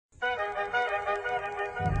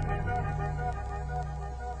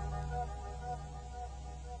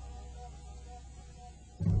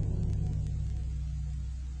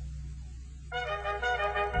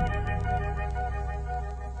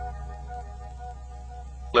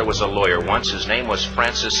There was a lawyer once. His name was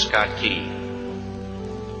Francis Scott Key.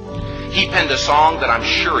 He penned a song that I'm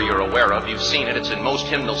sure you're aware of. You've seen it. It's in most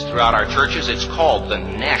hymnals throughout our churches. It's called the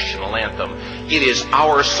national anthem. It is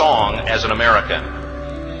our song as an American.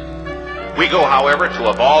 We go, however, to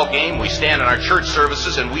a ball game. We stand in our church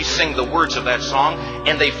services and we sing the words of that song,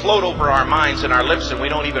 and they float over our minds and our lips, and we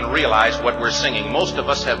don't even realize what we're singing. Most of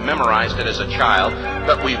us have memorized it as a child,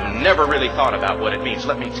 but we've never really thought about what it means.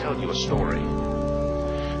 Let me tell you a story.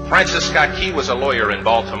 Francis Scott Key was a lawyer in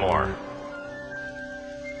Baltimore.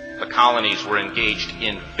 The colonies were engaged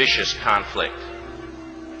in vicious conflict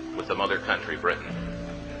with the mother country, Britain.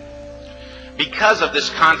 Because of this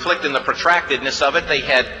conflict and the protractedness of it, they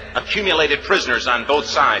had accumulated prisoners on both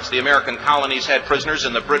sides. The American colonies had prisoners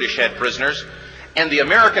and the British had prisoners. And the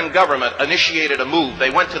American government initiated a move. They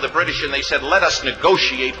went to the British and they said, let us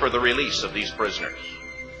negotiate for the release of these prisoners.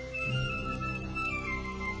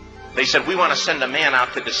 They said, we want to send a man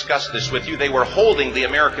out to discuss this with you. They were holding the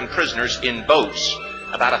American prisoners in boats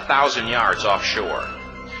about 1,000 yards offshore.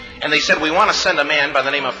 And they said, we want to send a man by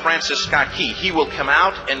the name of Francis Scott Key. He will come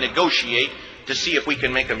out and negotiate to see if we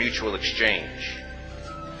can make a mutual exchange.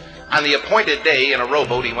 On the appointed day in a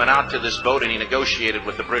rowboat, he went out to this boat and he negotiated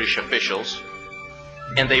with the British officials.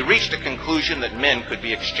 And they reached a conclusion that men could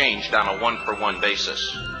be exchanged on a one-for-one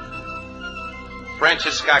basis.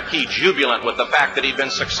 Francis Scott Key, jubilant with the fact that he'd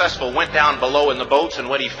been successful, went down below in the boats, and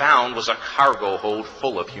what he found was a cargo hold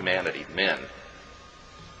full of humanity, men.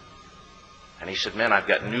 And he said, men, I've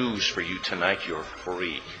got news for you tonight. You're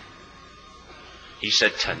free. He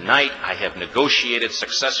said, tonight I have negotiated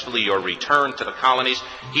successfully your return to the colonies.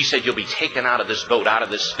 He said, you'll be taken out of this boat, out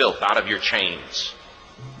of this filth, out of your chains.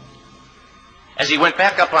 As he went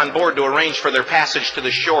back up on board to arrange for their passage to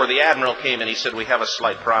the shore, the admiral came and he said, we have a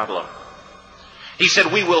slight problem. He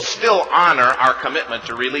said, we will still honor our commitment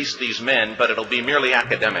to release these men, but it'll be merely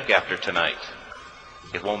academic after tonight.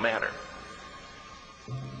 It won't matter.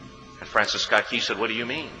 And Francis Scott Key said, what do you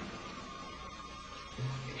mean?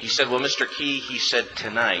 He said, well, Mr. Key, he said,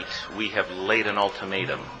 tonight we have laid an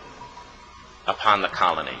ultimatum upon the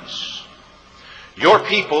colonies. Your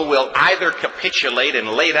people will either capitulate and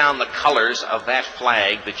lay down the colors of that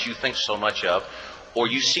flag that you think so much of, or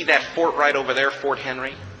you see that fort right over there, Fort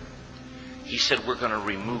Henry? He said, we're going to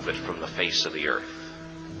remove it from the face of the earth.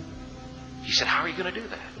 He said, how are you going to do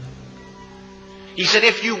that? He said,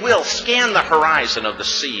 if you will, scan the horizon of the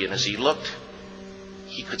sea. And as he looked,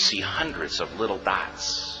 he could see hundreds of little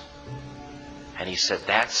dots. And he said,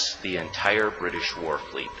 that's the entire British war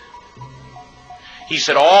fleet. He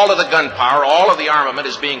said, all of the gunpowder, all of the armament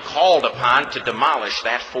is being called upon to demolish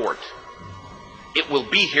that fort. It will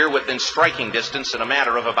be here within striking distance in a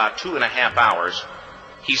matter of about 2.5 hours.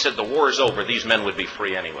 He said, the war is over. These men would be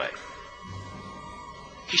free anyway.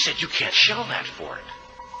 He said, you can't shell that fort.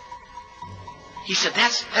 He said,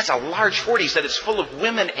 that's a large fort. He said, it's full of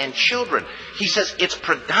women and children. He says, it's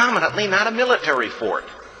predominantly not a military fort.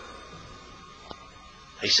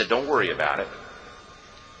 He said, don't worry about it.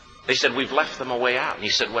 They said, we've left them a way out. And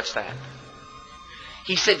he said, what's that?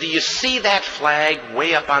 He said, do you see that flag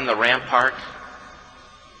way up on the rampart?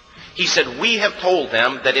 He said, we have told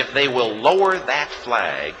them that if they will lower that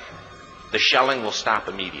flag, the shelling will stop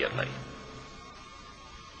immediately.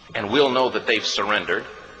 And we'll know that they've surrendered,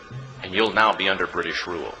 and you'll now be under British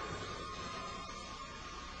rule.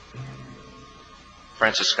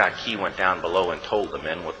 Francis Scott Key went down below and told the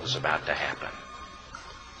men what was about to happen.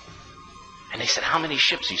 And they said, how many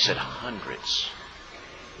ships? He said, hundreds.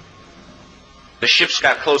 The ships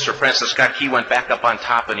got closer. Francis Scott Key went back up on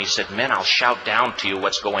top and he said, men, I'll shout down to you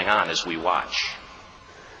what's going on as we watch.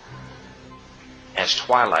 As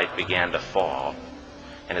twilight began to fall,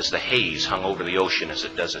 and as the haze hung over the ocean as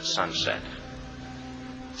it does at sunset,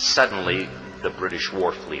 suddenly the British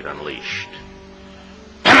war fleet unleashed.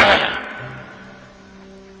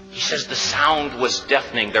 He says the sound was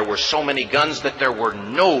deafening. There were so many guns that there were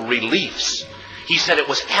no reliefs. He said it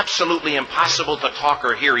was absolutely impossible to talk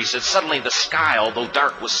or hear. He said suddenly the sky, although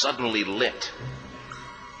dark, was suddenly lit.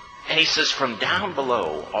 And he says from down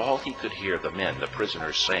below, all he could hear the men, the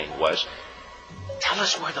prisoners, saying was, tell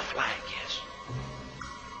us where the flag is.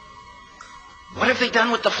 What have they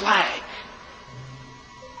done with the flag?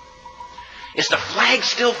 Is the flag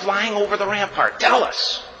still flying over the rampart? Tell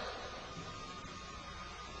us.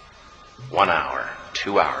 1 hour,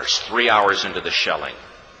 2 hours, 3 hours into the shelling.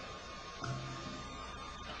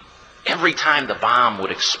 Every time the bomb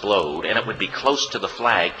would explode and it would be close to the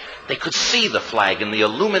flag, they could see the flag in the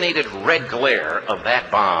illuminated red glare of that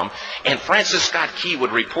bomb. And Francis Scott Key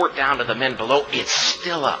would report down to the men below, it's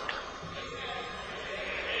still up.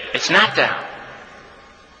 It's not down.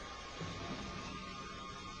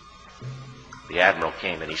 The admiral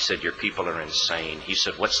came and he said, "Your people are insane." He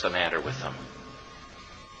said, "What's the matter with them?"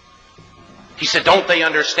 He said, "Don't they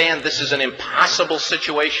understand this is an impossible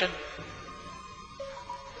situation?"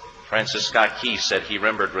 Francis Scott Key said he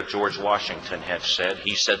remembered what George Washington had said.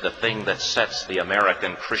 He said, "The thing that sets the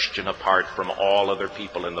American Christian apart from all other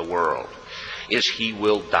people in the world is he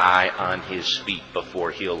will die on his feet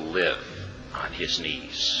before he'll live on his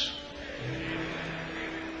knees."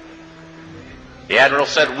 The admiral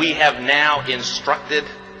said, "We have now instructed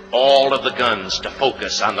all of the guns to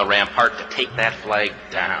focus on the rampart to take that flag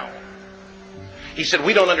down." He said,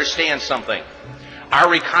 "We don't understand something. Our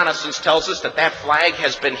reconnaissance tells us that that flag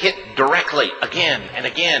has been hit directly again and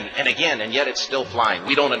again and again, and yet it's still flying.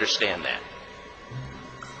 We don't understand that."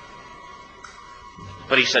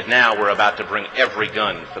 But he said, "Now we're about to bring every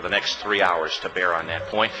gun for the next 3 hours to bear on that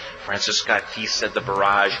point." Francis Scott Key said the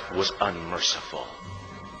barrage was unmerciful.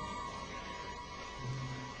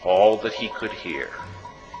 All that he could hear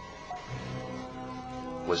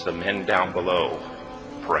was the men down below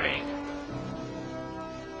praying.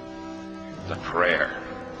 The prayer,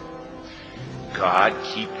 "God,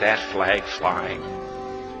 keep that flag flying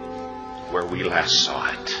where we last saw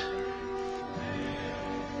it."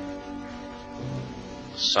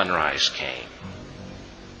 Sunrise came.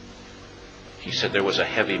 He said there was a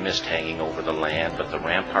heavy mist hanging over the land, but the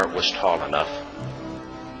rampart was tall enough.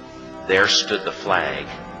 There stood the flag,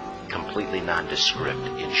 completely nondescript,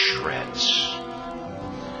 in shreds.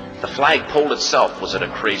 The flagpole itself was at a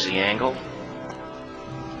crazy angle,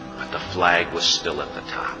 but the flag was still at the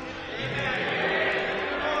top.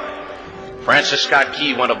 Francis Scott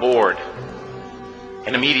Key went aboard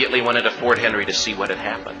and immediately went into Fort Henry to see what had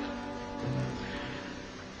happened.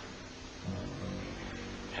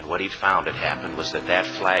 And what he'd found had happened was that that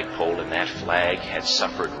flagpole and that flag had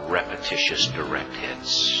suffered repetitious direct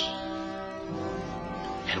hits.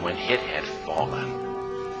 And when it had fallen,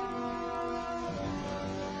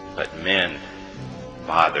 but men,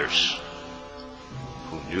 fathers,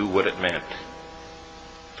 who knew what it meant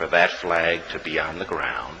for that flag to be on the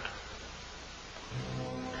ground,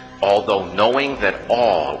 although knowing that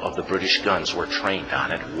all of the British guns were trained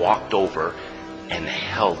on it, walked over and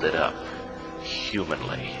held it up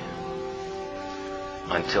humanly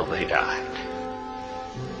until they died.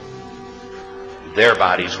 Their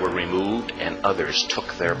bodies were removed and others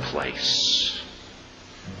took their place.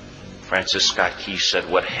 Francis Scott Key said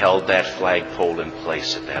what held that flagpole in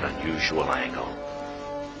place at that unusual angle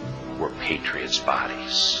were patriots'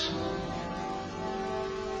 bodies.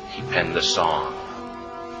 He penned the song,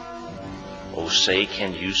 "Oh, say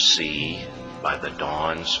can you see by the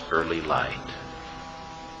dawn's early light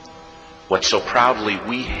what so proudly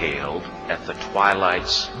we hailed at the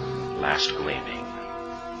twilight's last gleaming.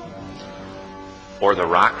 Or the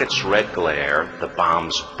rocket's red glare, the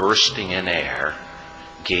bombs bursting in air,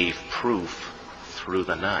 gave proof through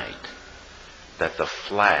the night that the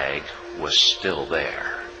flag was still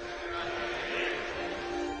there.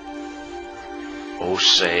 Oh,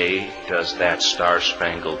 say, does that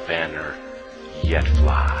star-spangled banner yet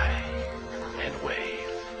fly and wave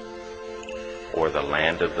o'er the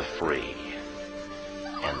land of the free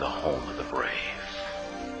and the home of the brave?"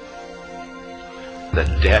 The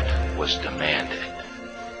debt was demanded.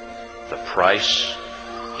 The price,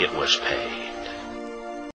 it was paid.